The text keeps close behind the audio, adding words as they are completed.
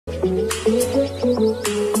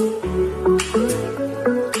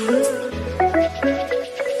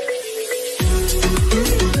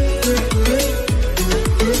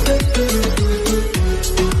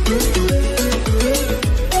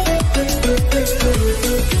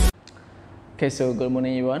Okay, so good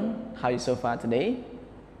morning everyone. How are you so far today?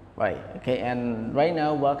 Right, okay, and right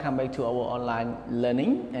now welcome back to our online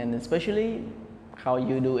learning, and especially how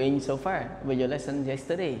you doing so far with your lesson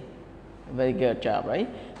yesterday. Very good job, right?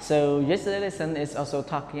 So yesterday's lesson is also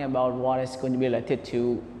talking about what is going to be related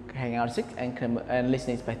to Hangout 6 and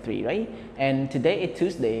listening by 3, right? And today is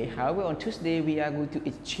Tuesday. However, on Tuesday we are going to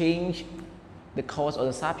exchange the course or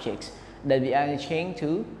the subjects that we are going to change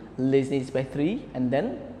to listening by 3 and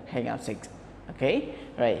then Hangout 6. Okay,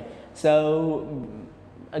 right? So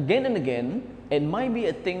again and again, it might be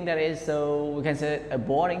a thing that is, so we can say, a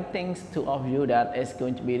boring things to all of you, that is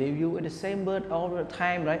going to be reviewing the same word all the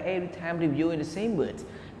time, right? Every time reviewing the same words,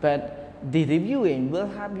 but the reviewing will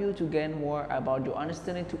help you to gain more about your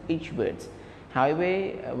understanding to each word. However,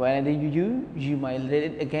 when I review you might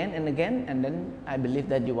read it again and again, and then I believe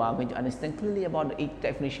that you are going to understand clearly about each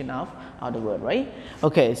definition of the word, right?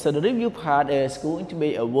 Okay, so the review part is going to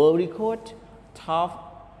be a world record, tough,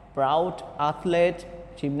 proud, athlete,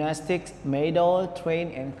 gymnastics, medal, train,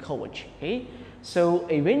 and coach. Okay, so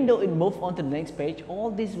even though it move on to the next page, all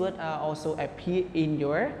these words are also appear in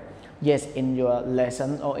your in your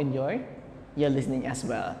lesson or in your listening as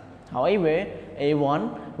well. However,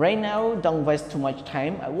 everyone, right now, don't waste too much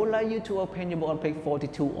time. I would like you to open your book on page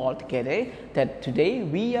 42 altogether. That today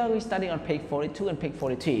we are studying on page 42 and page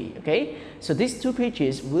 43. Okay, so these two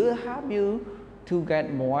pages will help you to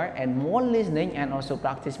get more and more listening and also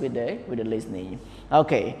practice with the listening.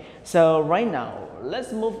 Okay, so right now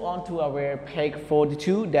let's move on to our page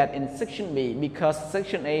 42, that in section B, because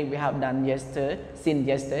section A we have done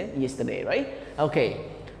yesterday, right? Okay,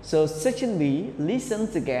 so section B,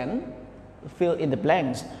 listens again, fill in the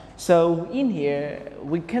blanks. So in here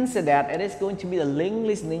we can say that it is going to be the link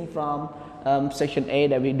listening from section A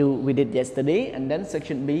that we did yesterday, and then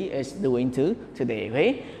section B is doing today.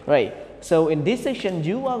 Okay, right? So in this section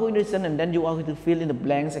you are going to listen and then you are going to fill in the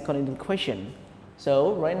blanks according to the question.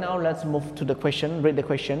 So right now let's move to the question, read the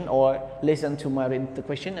question or listen to my read the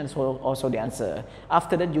question and so also the answer.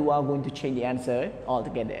 After that you are going to change the answer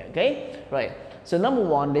altogether. Okay, right? So number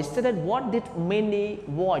one, they stated, what did Minnie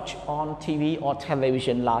watch on TV or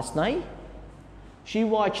television last night? She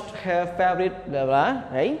watched her favorite blah blah,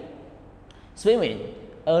 right? Swimming.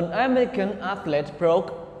 An American athlete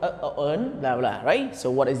broke blah blah, right?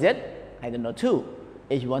 So what is it? I don't know too.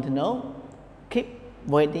 If you want to know, keep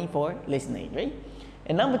waiting for listening, right?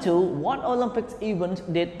 And number two, what Olympics event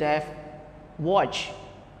did Dave watch?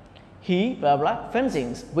 He blah blah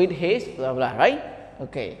fencing with his blah blah, right?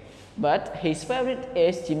 Okay, but his favorite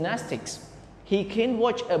is gymnastics. He can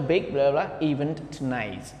watch a big blah blah event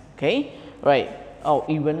tonight. Okay, right? Oh,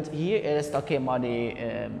 event here is talking about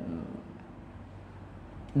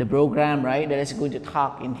the program, right? That is going to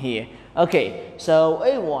talk in here. Okay, so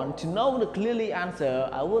everyone, to know the clearly answer,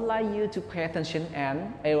 I would like you to pay attention,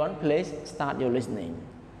 and everyone please start your listening.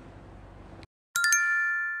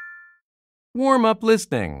 Warm up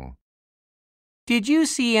listening. Did you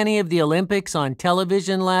see any of the Olympics on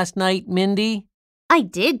television last night, Mindy? I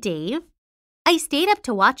did, Dave. I stayed up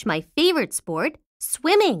to watch my favorite sport,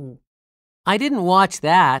 swimming. I didn't watch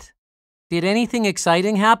that. Did anything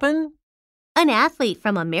exciting happen? An athlete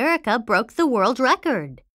from America broke the world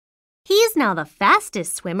record. He is now the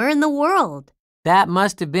fastest swimmer in the world. That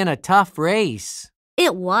must have been a tough race.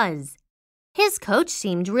 It was. His coach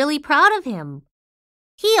seemed really proud of him.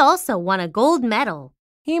 He also won a gold medal.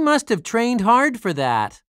 He must have trained hard for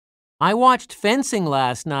that. I watched fencing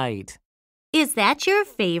last night. Is that your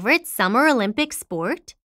favorite Summer Olympic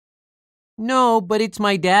sport? No, but it's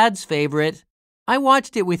my dad's favorite. I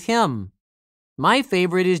watched it with him. My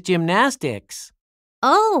favorite is gymnastics.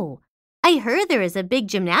 Oh, I heard there is a big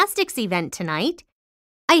gymnastics event tonight.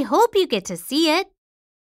 I hope you get to see it.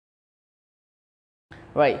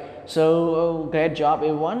 Right, so great job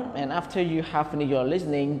everyone, and after you have finished your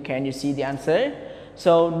listening, can you see the answer?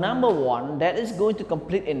 So number one, that is going to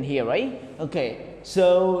complete in here, right? Okay,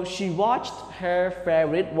 so she watched her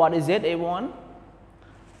favorite, what is it everyone?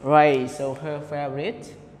 Right, so her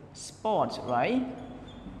favorite sport, right?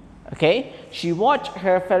 Okay, she watched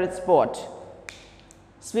her favorite sport,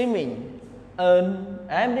 swimming. An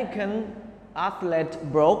American athlete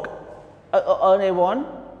broke everyone.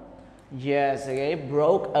 Yes, okay,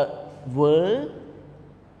 broke a world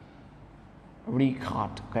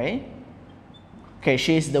record. Okay, okay,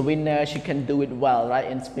 she's the winner. She can do it well, right,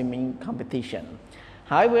 in swimming competition.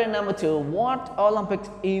 However, number two, what Olympic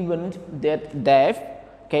event did Dave,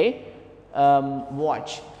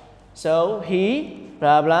 watch? So he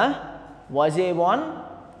blah blah. Was he one?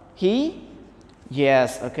 He,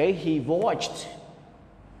 yes, okay, he watched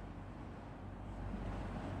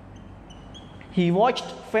He watched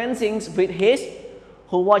fencing with his,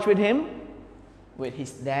 who watched with him? With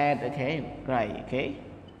his dad, okay, right, okay,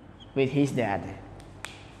 with his dad.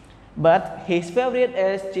 But his favorite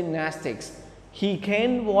is gymnastics. He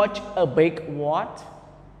can watch a big what?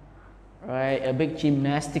 Right, a big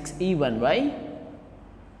gymnastics event, right?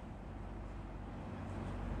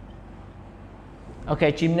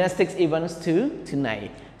 Okay, gymnastics events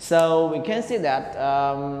tonight. So we can see that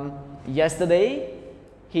yesterday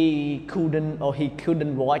he couldn't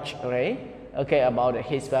watch, right? Okay, about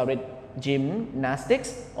his favorite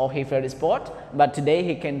gymnastics or his favorite sport, but today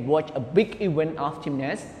he can watch a big event of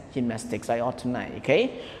gymnastics, right, or tonight.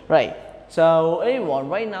 Okay, right. So everyone,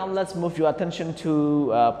 right now let's move your attention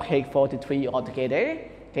to page 43 altogether.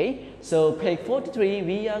 Okay, so page 43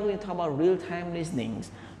 we are going to talk about real-time listening.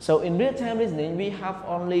 So in real-time listening we have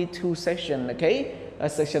only two sections, okay,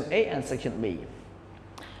 section A and section B.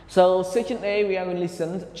 So section A we are going to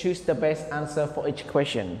listen, choose the best answer for each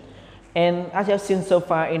question. And as you have seen so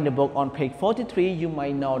far in the book on page 43, you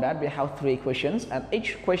might know that we have 3 questions and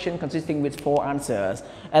each question consisting with 4 answers.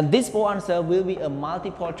 And this 4 answer will be a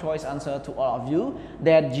multiple choice answer to all of you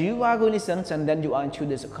that you are going to listen and then you are to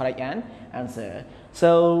choose the correct answer.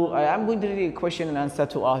 So I'm going to read a question and answer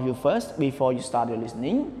to all of you first before you start your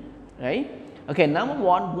listening. Right? Okay, number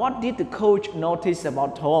 1, what did the coach notice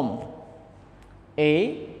about Tom?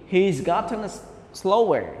 A, he's gotten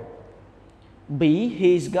slower. B,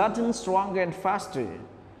 he's gotten stronger and faster.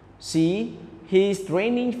 C, he's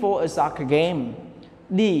training for a soccer game.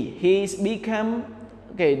 D, he's become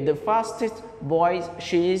the fastest boy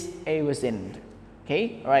she's ever seen.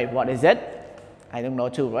 Okay, all right, what is it? I don't know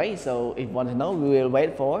too, right? So if you want to know, we will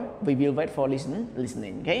wait for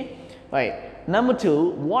listening. Okay, right. Number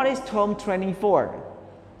 2, what is Tom training for?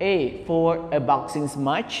 A, for a boxing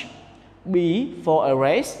match. B, for a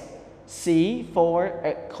race. C, for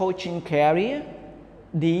a coaching career.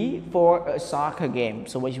 D, for a soccer game.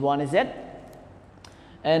 So which one is it?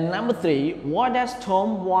 And number 3, what does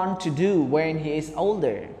Tom want to do when he is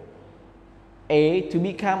older? A, to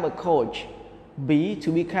become a coach. B,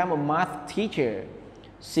 to become a math teacher.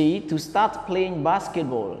 C, to start playing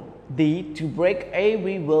basketball. D, to break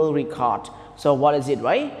every world record. So what is it,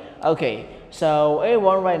 right? Okay, so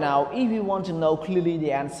everyone right now, if you want to know clearly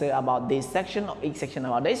the answer about this section or each section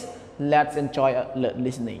about this, let's enjoy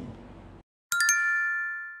listening.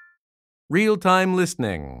 Real-time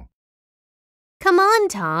listening. Come on,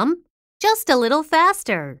 Tom. Just a little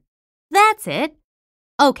faster. That's it.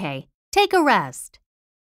 Okay, take a rest.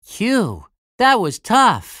 Phew, that was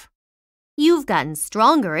tough. You've gotten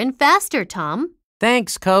stronger and faster, Tom.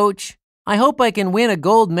 Thanks, Coach. I hope I can win a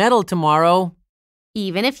gold medal tomorrow.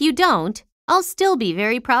 Even if you don't, I'll still be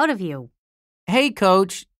very proud of you. Hey,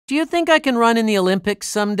 Coach, do you think I can run in the Olympics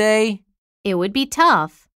someday? It would be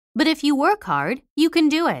tough, but if you work hard, you can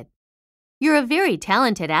do it. You're a very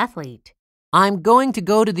talented athlete. I'm going to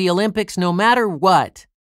go to the Olympics no matter what.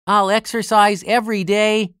 I'll exercise every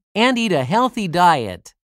day and eat a healthy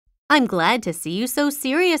diet. I'm glad to see you so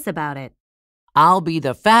serious about it. I'll be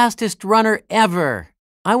the fastest runner ever.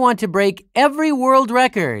 I want to break every world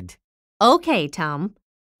record. Okay, Tom.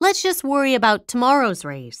 Let's just worry about tomorrow's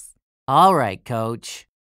race. All right, Coach.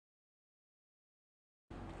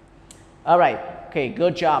 All right, okay,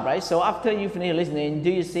 good job, right? So after you finish listening,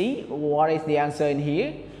 do you see what is the answer in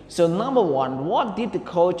here? So number 1, what did the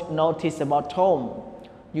coach notice about Tom?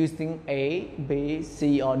 Using A, B,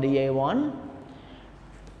 C, or D, A1?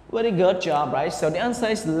 Very good job, right? So the answer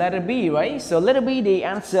is letter B, right? So letter B, the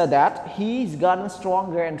answer that he's gotten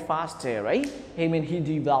stronger and faster, right? I mean, he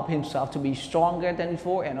developed himself to be stronger than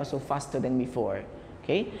before and also faster than before.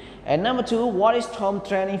 Okay. And number 2, what is Tom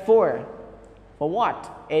training for? For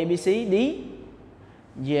what? A, B, C, D?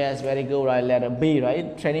 Yes, very good, right? Letter B,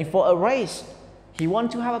 right? Training for a race. He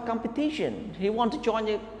wants to have a competition. He wants to join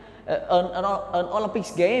an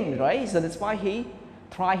Olympics game, right? So that's why he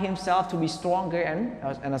try himself to be stronger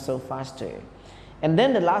and also faster. And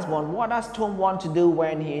then the last one, what does Tom want to do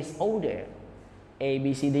when he is older? A,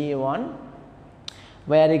 B, C, D, 1.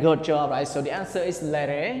 Very good job, right? So the answer is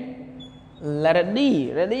letter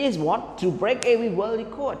D. Letter D is what? To break every world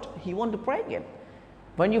record. He want to break it.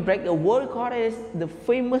 When you break the world record, it is the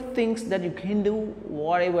famous things that you can do,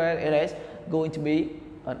 whatever it is, going to be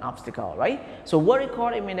an obstacle, right? So world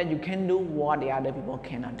record, it means that you can do what the other people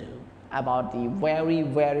cannot do, about the very,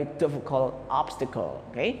 very difficult obstacle,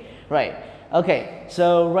 okay? Right, okay,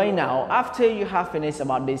 so right now, after you have finished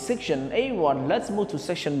about this section A1, let's move to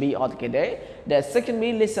section B altogether. The section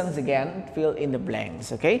B listens again, fill in the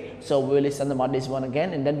blanks, okay? So we'll listen about this one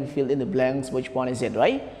again, and then we fill in the blanks, which one is it,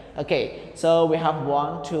 right? Okay, so we have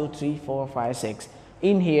 1, 2, 3, 4, 5, 6.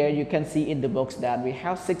 In here, you can see in the box that we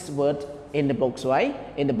have 6 words in the box, right?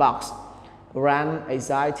 In the box. Run,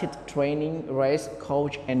 excited, training, race,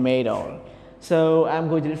 coach, and medal. So I'm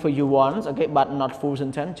going to read for you once, okay, but not full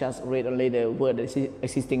sentence, just read only the word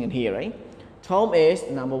existing in here, right? Tom is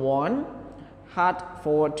number 1, hard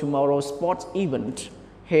for tomorrow's sports event.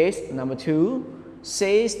 His number 2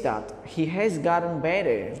 says that he has gotten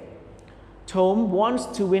better. Tom wants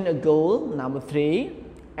to win a gold, number 3,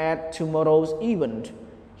 at tomorrow's event.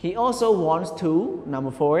 He also wants to,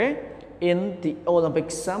 number 4, in the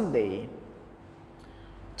Olympics someday.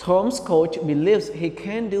 Tom's coach believes he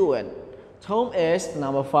can do it. Tom is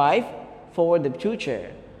number 5 for the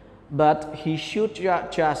future, but he should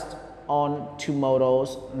just on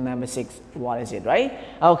tomorrow's number 6. What is it, right?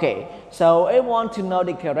 Okay, so I want to know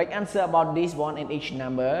the correct answer about this one and each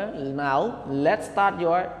number. Now, let's start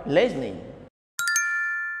your listening.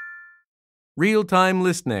 Real-time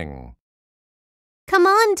listening. Come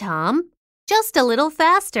on, Tom. Just a little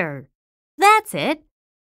faster. That's it.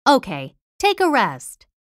 Okay, take a rest.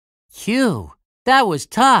 Phew, that was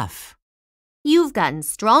tough. You've gotten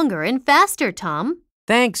stronger and faster, Tom.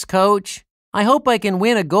 Thanks, Coach. I hope I can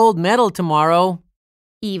win a gold medal tomorrow.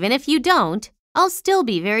 Even if you don't, I'll still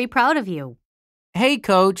be very proud of you. Hey,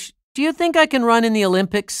 Coach, do you think I can run in the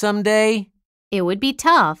Olympics someday? It would be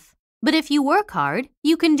tough, but if you work hard,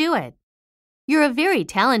 you can do it. You're a very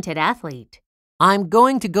talented athlete. I'm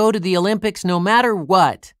going to go to the Olympics no matter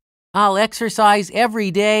what. I'll exercise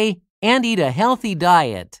every day and eat a healthy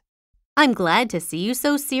diet. I'm glad to see you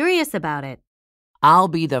so serious about it. I'll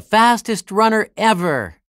be the fastest runner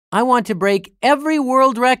ever. I want to break every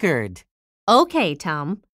world record. Okay,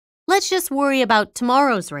 Tom. Let's just worry about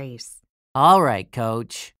tomorrow's race. All right,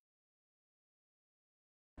 Coach.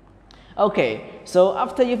 Okay, so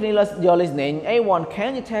after you finish your listening, A1,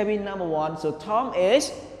 can you tell me number 1? So Tom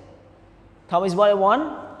is what,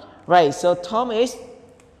 A1? Right, so Tom is,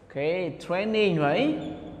 okay, training,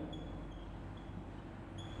 right?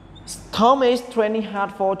 Tom is training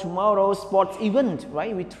hard for tomorrow's sports event,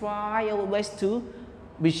 right? We try our best to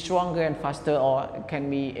be stronger and faster, or can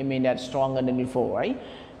be, that stronger than before, right?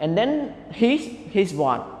 And then he's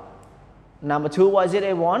what? Number 2, what is it,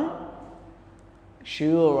 A1?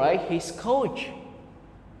 Sure, right? His coach.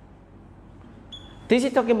 This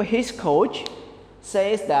is talking about his coach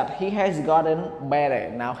says that he has gotten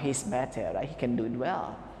better. Now he's better, right? He can do it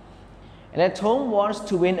well. And then Tom wants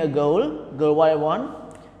to win a gold. Gold what, A1?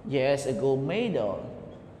 Yes, a gold medal.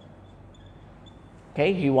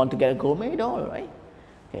 Okay, you want to get a gold medal, right?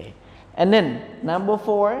 Okay, and then number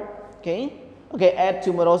 4, okay, at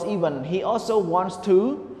tomorrow's event, he also wants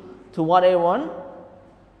to what, A1?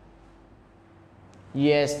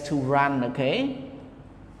 Yes, to run, okay,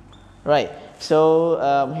 right.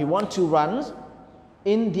 So he wants to run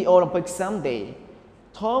in the Olympics someday.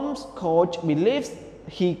 Tom's coach believes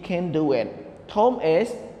he can do it. Tom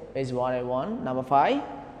is what, A1? Number 5.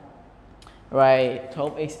 Right,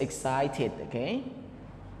 Tom is excited, okay?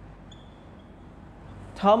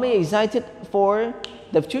 Tom is excited for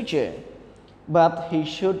the future, but he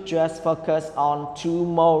should just focus on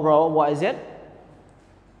tomorrow. What is it?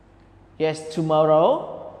 Yes,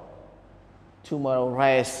 tomorrow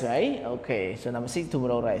race, right? Okay, so number 6,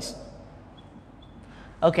 tomorrow race.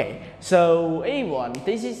 Okay, so A1,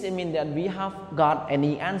 this is, that we have got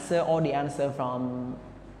any answer or the answer from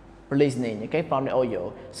listening, okay, from the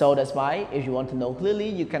audio. So that's why if you want to know clearly,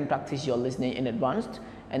 you can practice your listening in advance,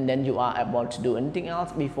 and then you are able to do anything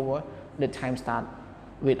else before the time start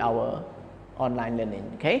with our online learning,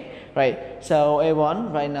 okay? Right, so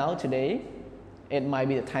A1, right now, today, it might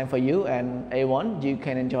be the time for you, and A1, you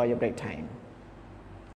can enjoy your break time.